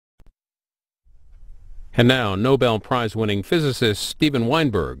And now, Nobel Prize-winning physicist Steven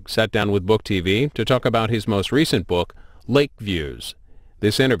Weinberg sat down with Book TV to talk about his most recent book, Lake Views.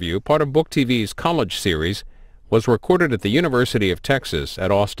 This interview, part of Book TV's college series, was recorded at the University of Texas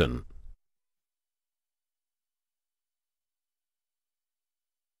at Austin.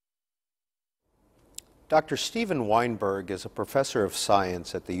 Dr. Steven Weinberg is a professor of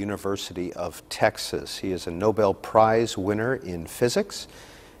science at the University of Texas. He is a Nobel Prize winner in physics,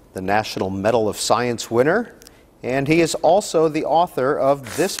 the National Medal of Science winner, and he is also the author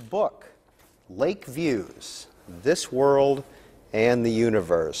of this book, Lake Views, This World and the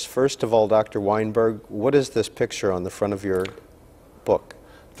Universe. First of all, Dr. Weinberg, what is this picture on the front of your book?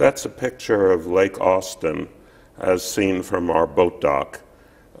 That's a picture of Lake Austin as seen from our boat dock.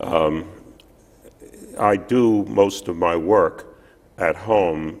 I do most of my work at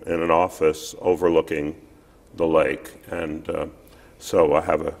home in an office overlooking the lake, and so I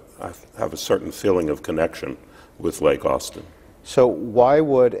have a certain feeling of connection with Lake Austin. So why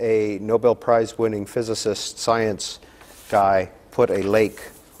would a Nobel Prize winning physicist, science guy put a lake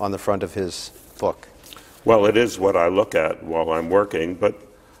on the front of his book? Well, it is what I look at while I'm working, but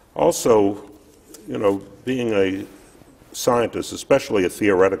also, you know, being a scientist, especially a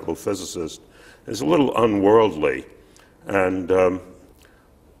theoretical physicist, is a little unworldly, and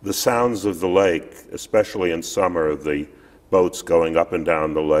the sounds of the lake, especially in summer, the boats going up and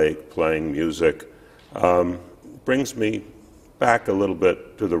down the lake, playing music, brings me back a little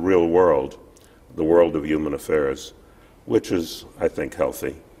bit to the real world, the world of human affairs, which is, I think,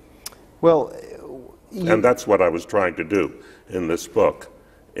 healthy. Well, and that's what I was trying to do in this book,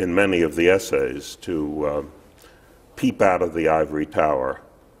 in many of the essays, to peep out of the ivory tower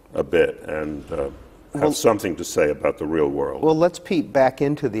a bit and have something to say about the real world. Well, let's peep back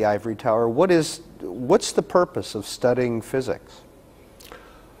into the ivory tower. What's the purpose of studying physics?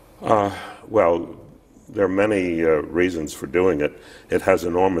 Well, there are many reasons for doing it. It has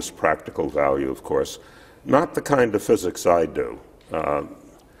enormous practical value, of course. Not the kind of physics I do.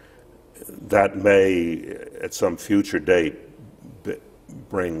 That may, at some future date,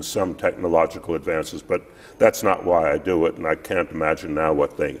 bring some technological advances, but that's not why I do it, and I can't imagine now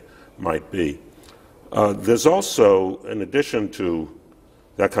what they might be. There's also, in addition to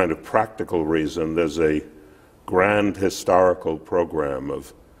that kind of practical reason, there's a grand historical program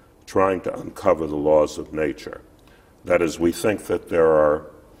of trying to uncover the laws of nature. That is, we think that there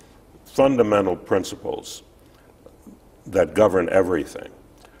are fundamental principles that govern everything,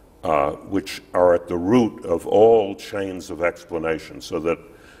 which are at the root of all chains of explanation, so that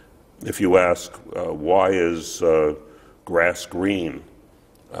if you ask, why is grass green,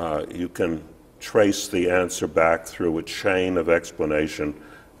 you can trace the answer back through a chain of explanation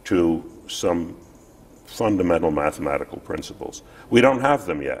to some fundamental mathematical principles. We don't have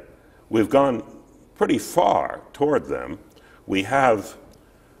them yet. We've gone pretty far toward them. We have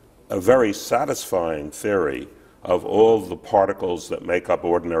a very satisfying theory of all the particles that make up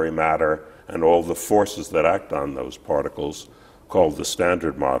ordinary matter and all the forces that act on those particles, called the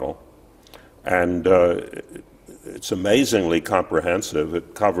Standard Model. And it's amazingly comprehensive.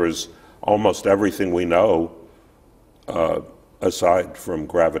 It covers almost everything we know aside from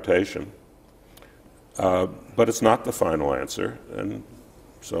gravitation. But it's not the final answer, and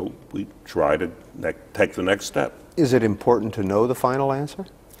so we try to take the next step. Is it important to know the final answer?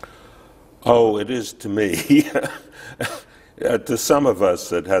 Oh, it is to me. To some of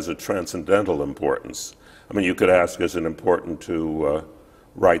us, it has a transcendental importance. I mean, you could ask, is it important to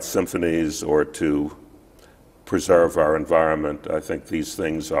write symphonies or to preserve our environment? I think these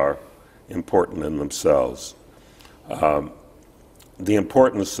things are important in themselves. The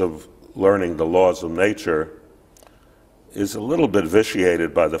importance of learning the laws of nature is a little bit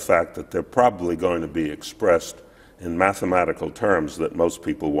vitiated by the fact that they're probably going to be expressed in mathematical terms that most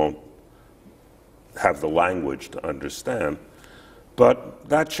people won't have the language to understand. But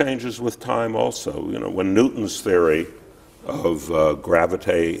that changes with time also. You know, when Newton's theory of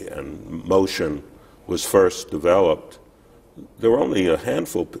gravity and motion was first developed, there were only a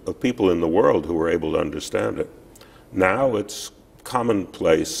handful of people in the world who were able to understand it. Now it's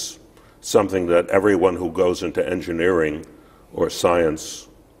commonplace, something that everyone who goes into engineering or science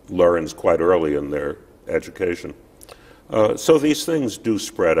learns quite early in their education. So these things do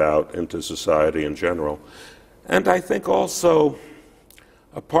spread out into society in general. And I think also,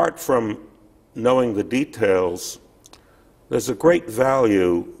 apart from knowing the details, there's a great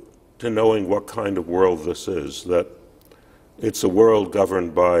value to knowing what kind of world this is, that it's a world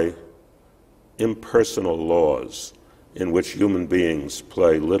governed by impersonal laws in which human beings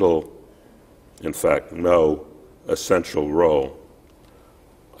play little, in fact, no essential role.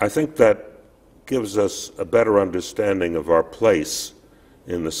 I think that gives us a better understanding of our place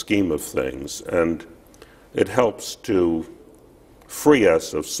in the scheme of things, and it helps to free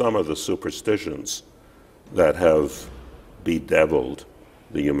us of some of the superstitions that have bedeviled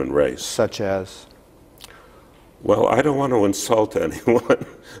the human race. Such as? Well, I don't want to insult anyone,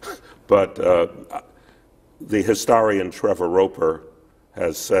 but the historian Trevor Roper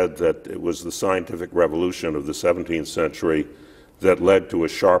has said that it was the scientific revolution of the 17th century that led to a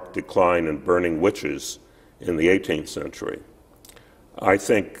sharp decline in burning witches in the 18th century. I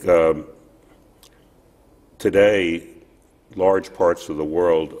think today large parts of the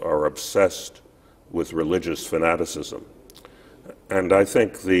world are obsessed with religious fanaticism. And I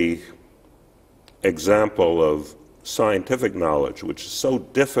think the example of scientific knowledge, which is so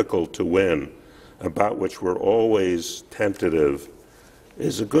difficult to win, about which we're always tentative,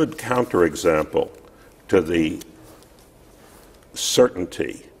 is a good counterexample to the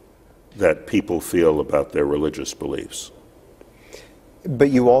certainty that people feel about their religious beliefs.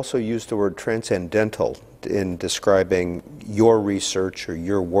 But you also use the word transcendental in describing your research or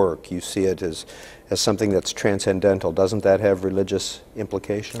your work. You see it as something that's transcendental. Doesn't that have religious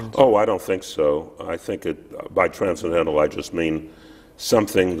implications? Oh, I don't think so. I think by transcendental I just mean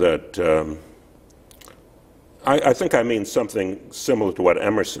something that, I think I mean something similar to what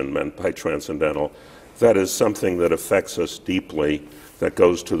Emerson meant by transcendental. That is something that affects us deeply, that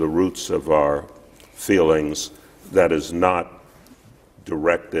goes to the roots of our feelings, that is not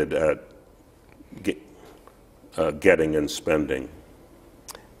directed at getting and spending.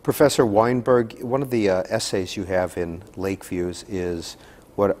 Professor Weinberg, one of the essays you have in Lakeviews is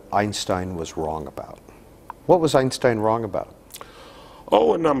what Einstein was wrong about. What was Einstein wrong about?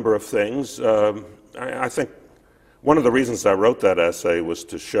 Oh, a number of things. I think one of the reasons I wrote that essay was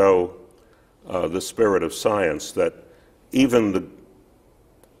to show the spirit of science, that even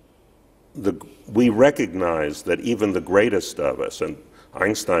we recognize that even the greatest of us, and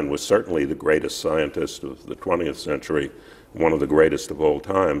Einstein was certainly the greatest scientist of the 20th century, one of the greatest of all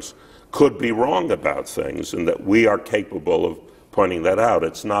times, could be wrong about things, and that we are capable of pointing that out.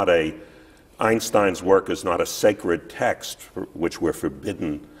 It's not Einstein's work is not a sacred text which we're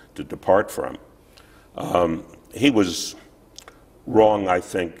forbidden to depart from. He was wrong, I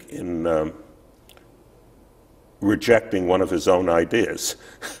think, in rejecting one of his own ideas.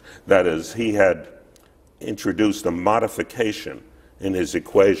 That is, he had introduced a modification in his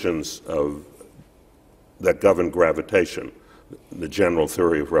equations that govern gravitation, the general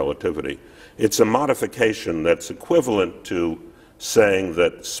theory of relativity. It's a modification that's equivalent to saying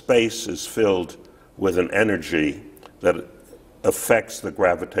that space is filled with an energy that affects the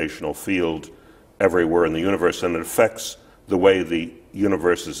gravitational field everywhere in the universe, and it affects the way the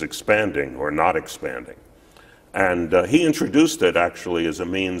universe is expanding or not expanding. And he introduced it actually as a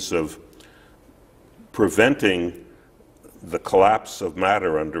means of preventing the collapse of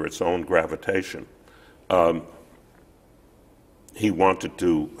matter under its own gravitation. He wanted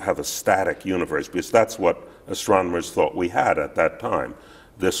to have a static universe, because that's what astronomers thought we had at that time.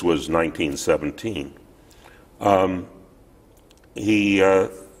 This was 1917. He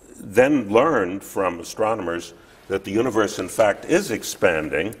then learned from astronomers that the universe, in fact, is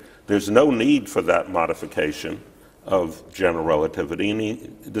expanding. There's no need for that modification of general relativity, and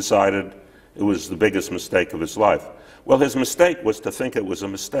he decided it was the biggest mistake of his life. Well, his mistake was to think it was a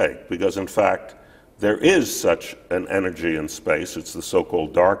mistake, because in fact there is such an energy in space. It's the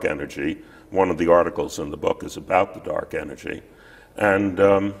so-called dark energy. One of the articles in the book is about the dark energy, and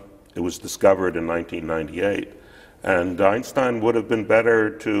it was discovered in 1998. And Einstein would have been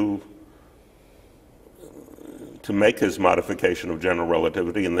better to make his modification of general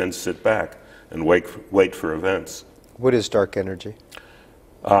relativity and then sit back and wait for events. What is dark energy?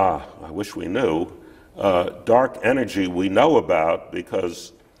 I wish we knew. Dark energy we know about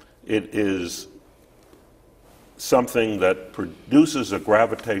because it is something that produces a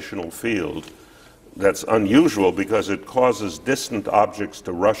gravitational field that's unusual, because it causes distant objects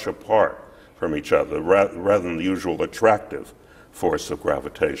to rush apart from each other rather than the usual attractive force of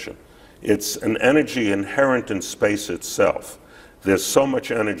gravitation. It's an energy inherent in space itself. There's so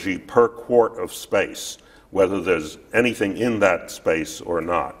much energy per quart of space, whether there's anything in that space or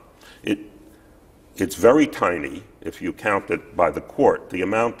not. It's very tiny if you count it by the quart. The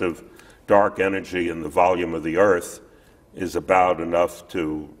amount of dark energy in the volume of the Earth is about enough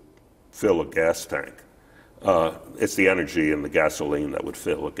to fill a gas tank. It's the energy in the gasoline that would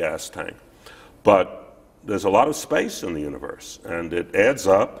fill a gas tank. But there's a lot of space in the universe, and it adds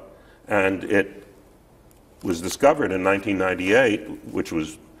up, and it was discovered in 1998,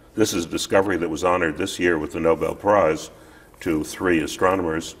 this is a discovery that was honored this year with the Nobel Prize to 3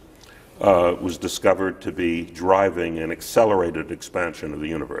 astronomers. was discovered to be driving an accelerated expansion of the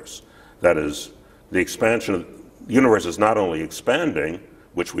universe. That is, the expansion of the universe is not only expanding,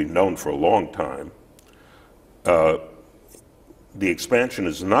 which we've known for a long time, the expansion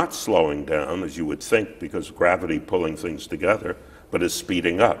is not slowing down, as you would think, because of gravity pulling things together, but is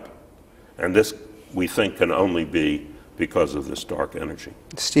speeding up. And this, we think, can only be because of this dark energy.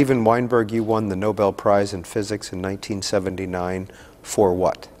 Steven Weinberg, you won the Nobel Prize in Physics in 1979 for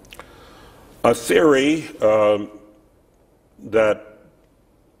what? A theory that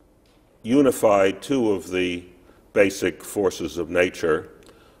unified two of the basic forces of nature.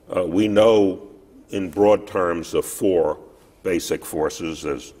 We know in broad terms of four basic forces.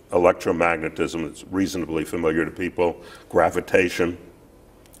 There's electromagnetism, that's reasonably familiar to people, gravitation,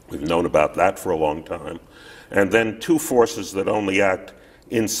 we've known about that for a long time, and then two forces that only act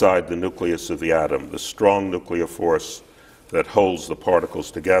inside the nucleus of the atom, the strong nuclear force that holds the particles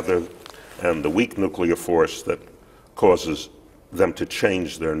together, and the weak nuclear force that causes them to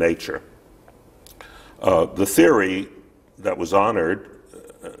change their nature. The theory that was honored,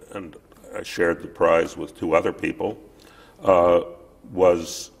 and I shared the prize with two other people,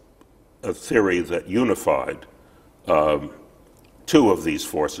 was a theory that unified two of these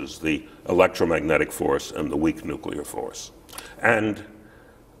forces, the electromagnetic force and the weak nuclear force. And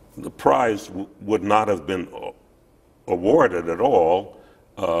the prize would not have been awarded at all,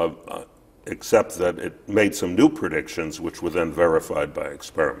 except that it made some new predictions which were then verified by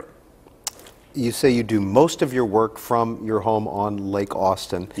experiment. You say you do most of your work from your home on Lake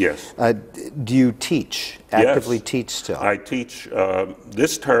Austin. Yes. Do you teach, actively Yes. teach still? I teach,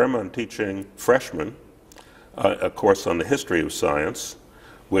 this term I'm teaching freshmen a course on the history of science,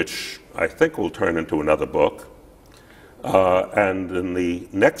 which I think will turn into another book. And in the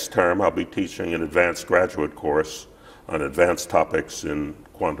next term I'll be teaching an advanced graduate course on advanced topics in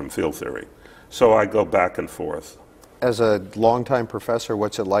quantum field theory. So I go back and forth. As a longtime professor,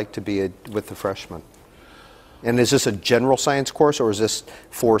 what's it like to be with the freshmen? And is this a general science course, or is this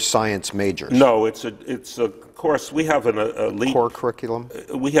for science majors? No, it's a course. We have an elite core curriculum.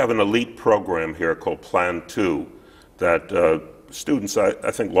 We have an elite program here called Plan 2 that students,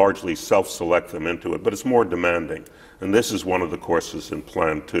 I think, largely self-select them into it, but it's more demanding. And this is one of the courses in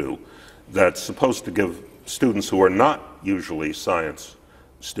Plan 2 that's supposed to give students who are not usually science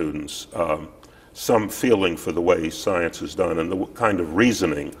students some feeling for the way science is done and the kind of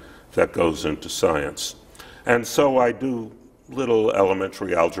reasoning that goes into science. And so I do little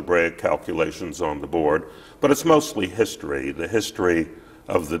elementary algebraic calculations on the board, but it's mostly history, the history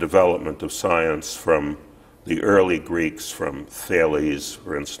of the development of science from the early Greeks, from Thales,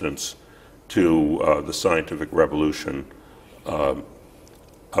 for instance, to the scientific revolution of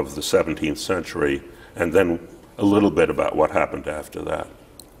the 17th century, and then a little bit about what happened after that.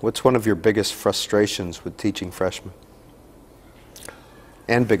 What's one of your biggest frustrations with teaching freshmen?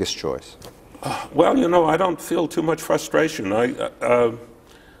 And biggest joys? Well, you know, I don't feel too much frustration.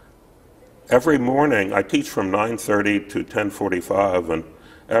 Every morning, I teach from 9:30 to 10:45, and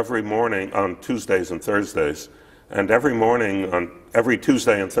every morning on Tuesdays and Thursdays, and every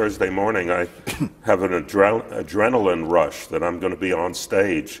Tuesday and Thursday morning, I have an adrenaline rush that I'm going to be on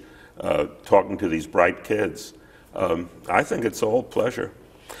stage talking to these bright kids. I think it's all pleasure.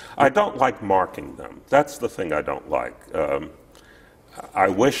 I don't like marking them. That's the thing I don't like. I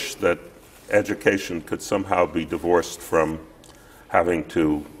wish that education could somehow be divorced from having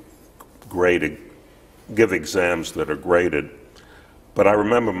to give exams that are graded. But I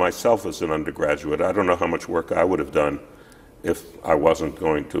remember myself as an undergraduate, I don't know how much work I would have done if I wasn't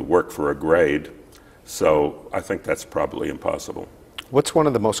going to work for a grade. So I think that's probably impossible. What's one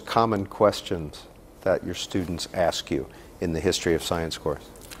of the most common questions that your students ask you in the history of science course?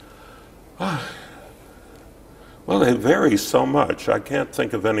 Well, they vary so much. I can't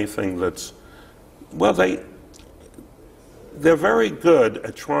think of anything that's, well, they're very good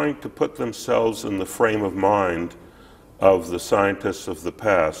at trying to put themselves in the frame of mind of the scientists of the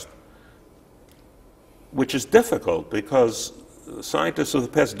past, which is difficult because the scientists of the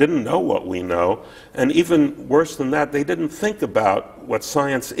past didn't know what we know, and even worse than that, they didn't think about what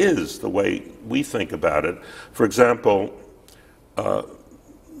science is the way we think about it. For example,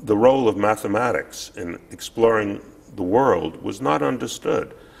 the role of mathematics in exploring the world was not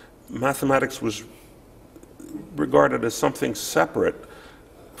understood. Mathematics was regarded as something separate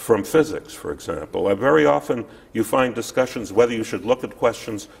from physics, for example. Very often you find discussions whether you should look at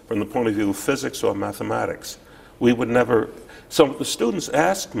questions from the point of view of physics or mathematics. We would never, so the students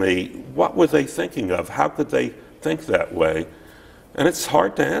ask me, what were they thinking of? How could they think that way? And it's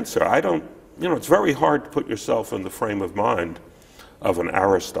hard to answer. It's very hard to put yourself in the frame of mind of an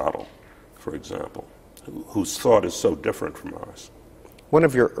Aristotle for example, whose thought is so different from ours. One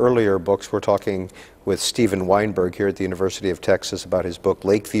of your earlier books, we're talking with Steven Weinberg here at the University of Texas about his book,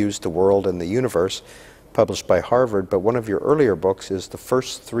 Lake Views, The World and the Universe, published by Harvard, but one of your earlier books is The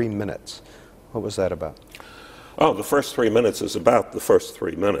First 3 Minutes. What was that about? Oh, The First 3 Minutes is about the first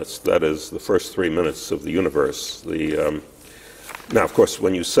 3 minutes. That is, the first 3 minutes of the universe. Now, of course,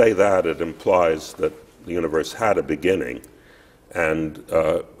 when you say that, it implies that the universe had a beginning. And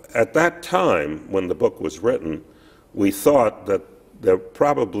at that time, when the book was written, we thought that there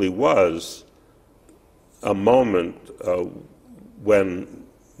probably was a moment when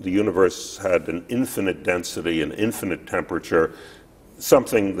the universe had an infinite density, an infinite temperature,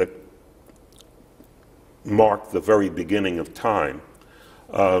 something that marked the very beginning of time.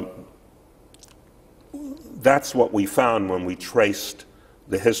 That's what we found when we traced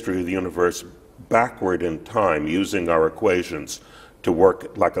the history of the universe backward in time using our equations to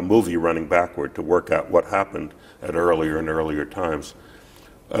work, like a movie running backward, to work out what happened at earlier and earlier times.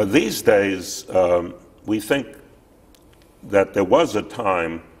 These days, we think that there was a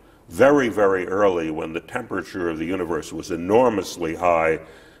time very, very early when the temperature of the universe was enormously high,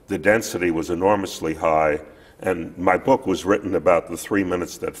 the density was enormously high, and my book was written about the 3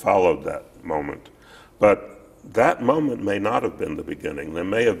 minutes that followed that moment. But that moment may not have been the beginning. There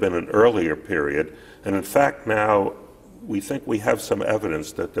may have been an earlier period, and in fact now we think we have some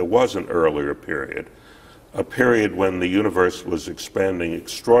evidence that there was an earlier period, a period when the universe was expanding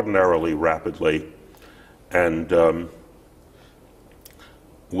extraordinarily rapidly, and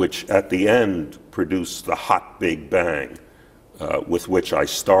which at the end produced the hot Big Bang with which I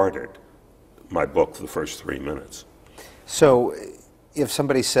started my book, The First 3 Minutes. So if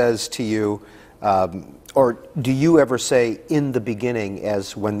somebody says to you, or do you ever say in the beginning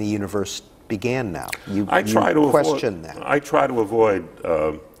as when the universe began now? You question that. I try to avoid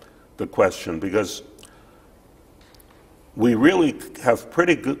the question because we really have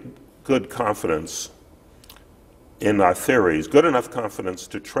pretty good confidence in our theories, good enough confidence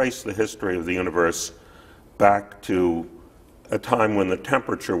to trace the history of the universe back to a time when the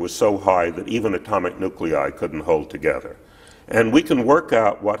temperature was so high that even atomic nuclei couldn't hold together. And we can work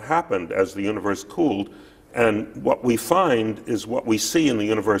out what happened as the universe cooled, and what we find is what we see in the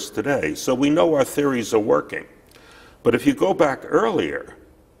universe today. So we know our theories are working. But if you go back earlier,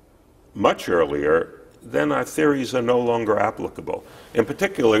 much earlier, then our theories are no longer applicable. In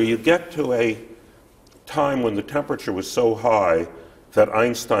particular, you get to a time when the temperature was so high that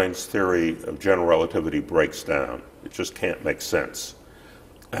Einstein's theory of general relativity breaks down. It just can't make sense.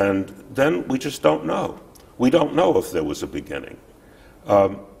 And then we just don't know. We don't know if there was a beginning.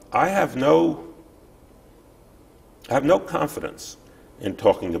 I have no confidence in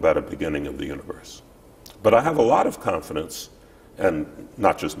talking about a beginning of the universe. But I have a lot of confidence, and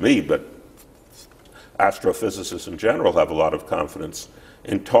not just me, but astrophysicists in general have a lot of confidence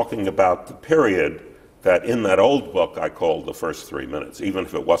in talking about the period that in that old book I called The First 3 Minutes, even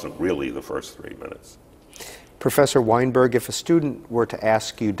if it wasn't really the first 3 minutes. Professor Weinberg, if a student were to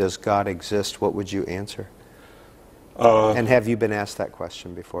ask you, does God exist, what would you answer? And have you been asked that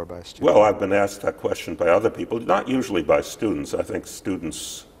question before by a student? Well, I've been asked that question by other people, not usually by students. I think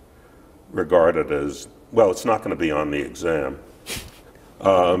students regard it as, well, it's not going to be on the exam.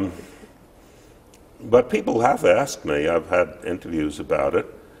 But people have asked me. I've had interviews about it.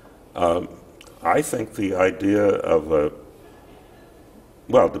 I think the idea of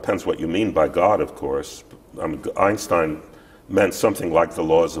well, it depends what you mean by God, of course. Einstein meant something like the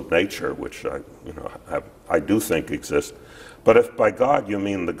laws of nature, which I do think exist. But if by God you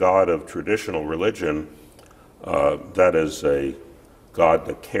mean the God of traditional religion, that is a God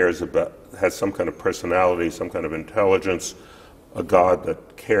that cares about, has some kind of personality, some kind of intelligence, a God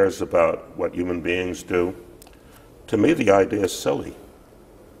that cares about what human beings do, to me the idea is silly.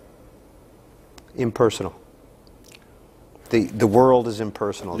 Impersonal. The world is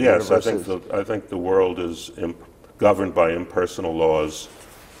impersonal. Yes, I think the world is governed by impersonal laws,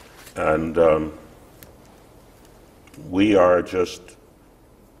 and we are just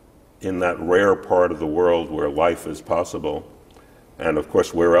in that rare part of the world where life is possible. And of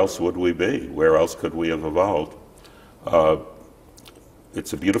course, where else would we be? Where else could we have evolved?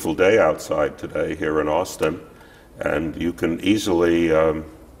 It's a beautiful day outside today here in Austin, and you can easily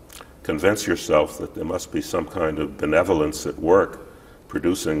convince yourself that there must be some kind of benevolence at work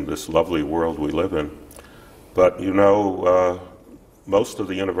producing this lovely world we live in. But most of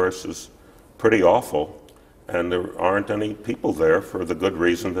the universe is pretty awful, and there aren't any people there for the good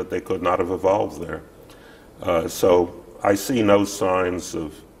reason that they could not have evolved there. So I see no signs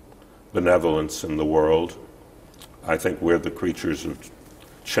of benevolence in the world. I think we're the creatures of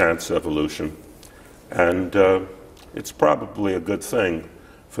chance evolution. And it's probably a good thing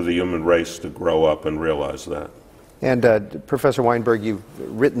for the human race to grow up and realize that. And Professor Weinberg, you've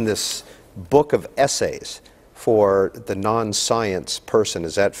written this book of essays for the non-science person.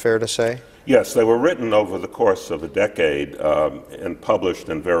 Is that fair to say? Yes, they were written over the course of a decade and published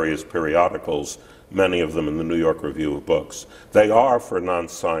in various periodicals, many of them in the New York Review of Books. They are for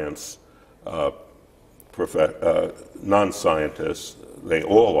non-science, non-scientists. They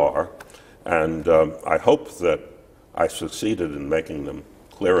all are. And I hope that I succeeded in making them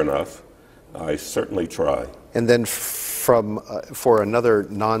clear enough. I certainly try. And then for another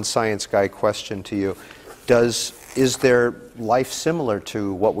non-science guy question to you, is there life similar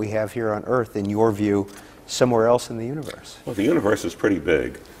to what we have here on Earth, in your view, somewhere else in the universe? Well, the universe is pretty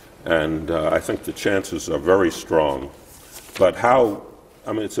big, and I think the chances are very strong. But how,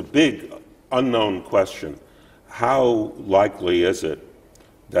 I mean, it's a big unknown question. How likely is it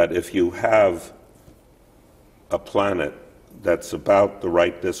that if you have a planet that's about the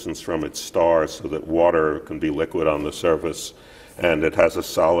right distance from its star so that water can be liquid on the surface, and it has a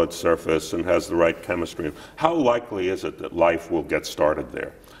solid surface and has the right chemistry, how likely is it that life will get started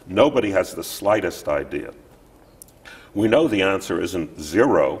there? Nobody has the slightest idea. We know the answer isn't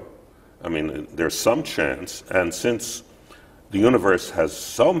zero. I mean, there's some chance, and since the universe has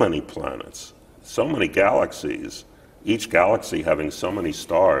so many planets, so many galaxies, each galaxy having so many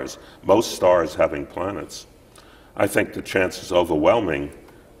stars, most stars having planets, I think the chance is overwhelming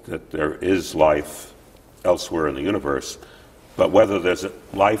that there is life elsewhere in the universe. But whether there's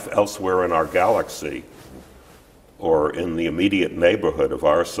life elsewhere in our galaxy or in the immediate neighborhood of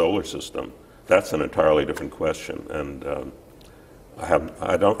our solar system, that's an entirely different question. And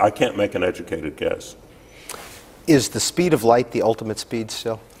I can't make an educated guess. Is the speed of light the ultimate speed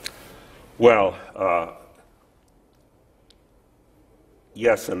still? Well,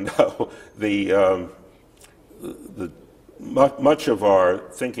 yes and no. Much of our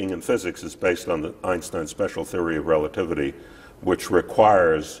thinking in physics is based on the Einstein special theory of relativity, which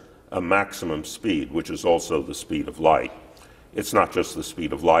requires a maximum speed, which is also the speed of light. It's not just the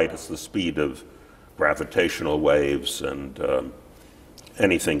speed of light, it's the speed of gravitational waves and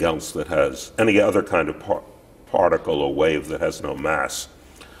anything else that has, any other kind of particle or wave that has no mass.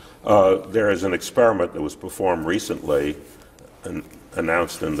 There is an experiment that was performed recently and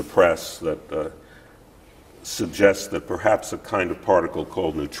announced in the press that suggests that perhaps a kind of particle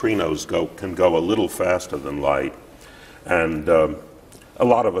called neutrinos can go a little faster than light. And a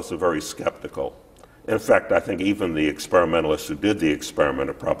lot of us are very skeptical. In fact, I think even the experimentalists who did the experiment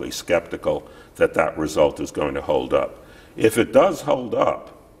are probably skeptical that that result is going to hold up. If it does hold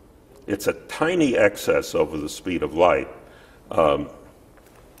up, it's a tiny excess over the speed of light. The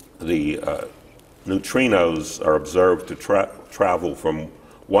neutrinos are observed to travel from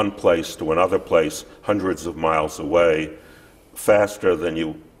one place to another place hundreds of miles away faster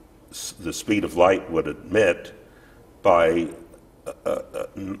than the speed of light would admit by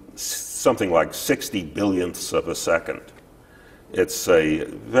something like 60 billionths of a second. It's a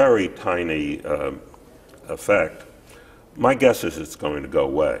very tiny effect. My guess is it's going to go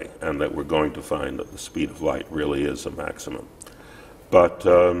away and that we're going to find that the speed of light really is a maximum. But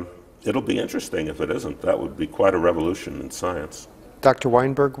it'll be interesting if it isn't. That would be quite a revolution in science. Dr.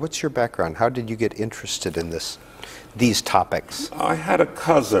 Weinberg, what's your background? How did you get interested in these topics? I had a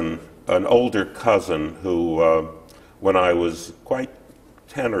cousin, an older cousin, who, when I was quite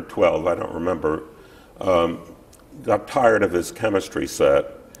 10 or 12, I don't remember, got tired of his chemistry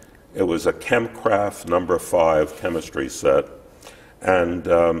set. It was a Chemcraft No. 5 chemistry set, and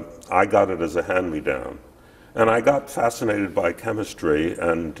I got it as a hand-me-down. And I got fascinated by chemistry,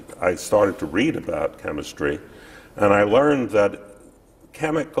 and I started to read about chemistry, and I learned that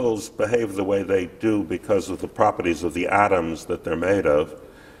chemicals behave the way they do because of the properties of the atoms that they're made of.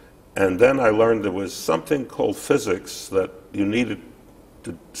 And then I learned there was something called physics that you needed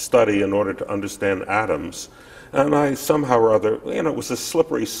to study in order to understand atoms. And I somehow or other, it was a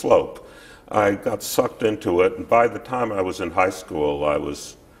slippery slope. I got sucked into it, and by the time I was in high school, I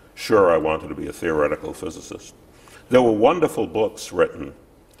was sure I wanted to be a theoretical physicist. There were wonderful books written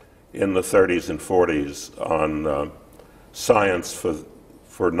in the 30s and 40s on science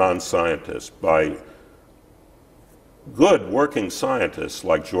for non-scientists by good working scientists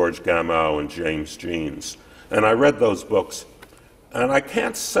like George Gamow and James Jeans. And I read those books, and I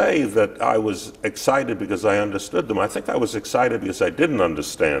can't say that I was excited because I understood them. I think I was excited because I didn't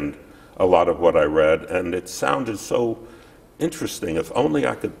understand a lot of what I read, and it sounded so interesting. If only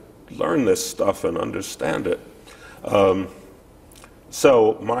I could learn this stuff and understand it.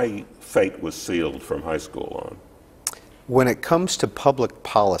 So my fate was sealed from high school on. When it comes to public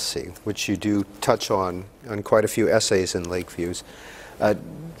policy, which you do touch on quite a few essays in Lake Views,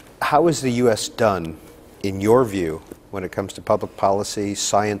 how is the U.S. done, in your view, when it comes to public policy,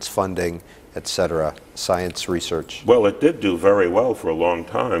 science funding, etc., science research? Well, it did do very well for a long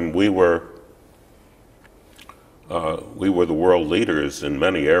time. We were the world leaders in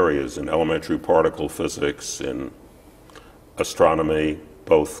many areas, in elementary particle physics, in astronomy,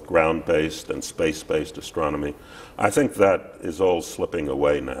 both ground-based and space-based astronomy. I think that is all slipping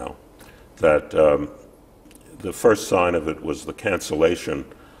away now. That the first sign of it was the cancellation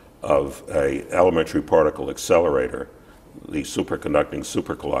of an elementary particle accelerator, the superconducting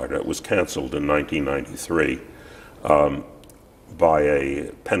supercollider. It was canceled in 1993 by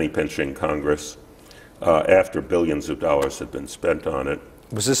a penny-pinching Congress after billions of dollars had been spent on it.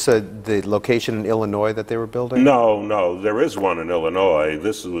 Was this the location in Illinois that they were building? No, no, there is one in Illinois.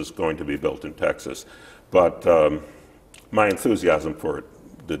 This was going to be built in Texas. But my enthusiasm for it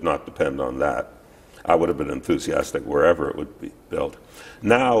did not depend on that. I would have been enthusiastic wherever it would be built.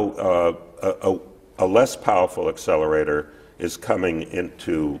 Now, a less powerful accelerator is coming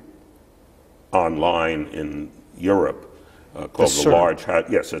online in Europe called the Large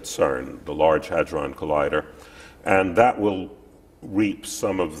Yes, it's CERN, the Large Hadron Collider, and that will reap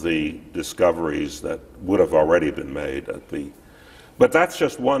some of the discoveries that would have already been made at the. But that's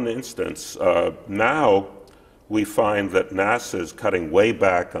just one instance. Now we find that NASA is cutting way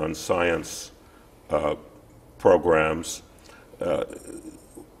back on science programs,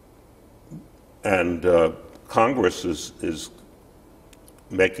 and Congress is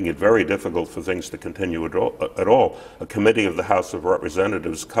making it very difficult for things to continue at all. A committee of the House of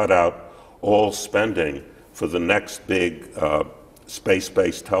Representatives cut out all spending for the next big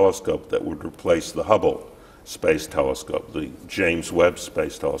space-based telescope that would replace the Hubble Space Telescope, the James Webb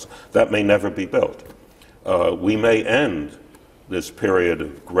Space Telescope. That may never be built. We may end this period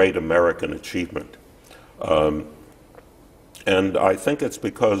of great American achievement. And I think it's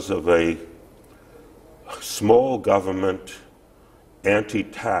because of a small government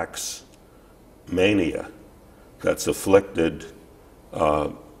anti-tax mania that's afflicted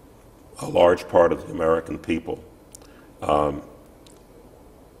a large part of the American people.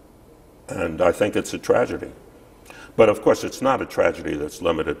 And I think it's a tragedy. But of course, it's not a tragedy that's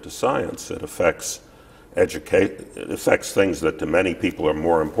limited to science. It affects things that to many people are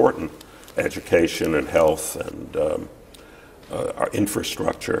more important: education and health and our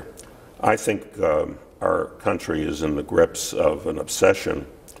infrastructure. I think our country is in the grips of an obsession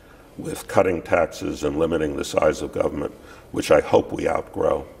with cutting taxes and limiting the size of government, which I hope we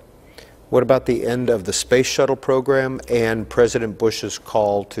outgrow. What about the end of the space shuttle program and President Bush's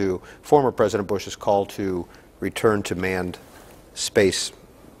call to, former President Bush's call to return to manned space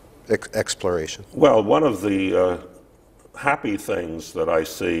exploration? Well, one of the happy things that I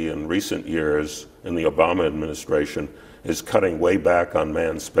see in recent years in the Obama administration is cutting way back on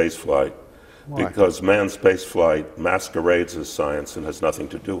manned spaceflight. Why? Because manned spaceflight masquerades as science and has nothing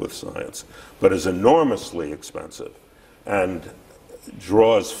to do with science, but is enormously expensive and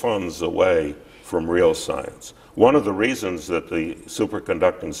draws funds away from real science. One of the reasons that the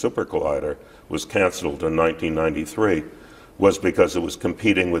superconducting supercollider was canceled in 1993 was because it was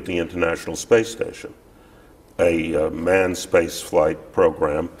competing with the International Space Station, a manned spaceflight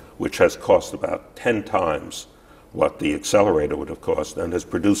program which has cost about 10 times what the accelerator would have cost and has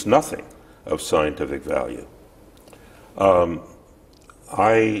produced nothing of scientific value.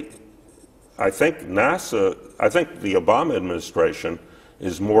 I think the Obama administration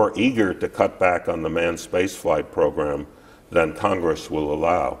is more eager to cut back on the manned spaceflight program than Congress will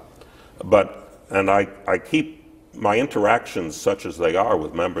allow. And I keep my interactions, such as they are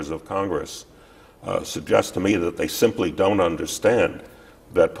with members of Congress, suggest to me that they simply don't understand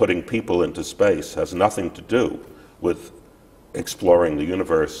that putting people into space has nothing to do with exploring the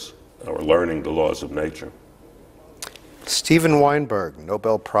universe or learning the laws of nature. Steven Weinberg,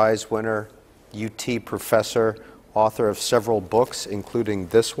 Nobel Prize winner, UT professor, author of several books, including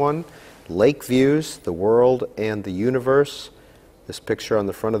this one, Lake Views, The World and the Universe. This picture on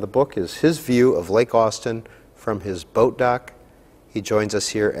the front of the book is his view of Lake Austin from his boat dock. He joins us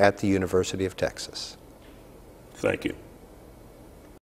here at the University of Texas. Thank you.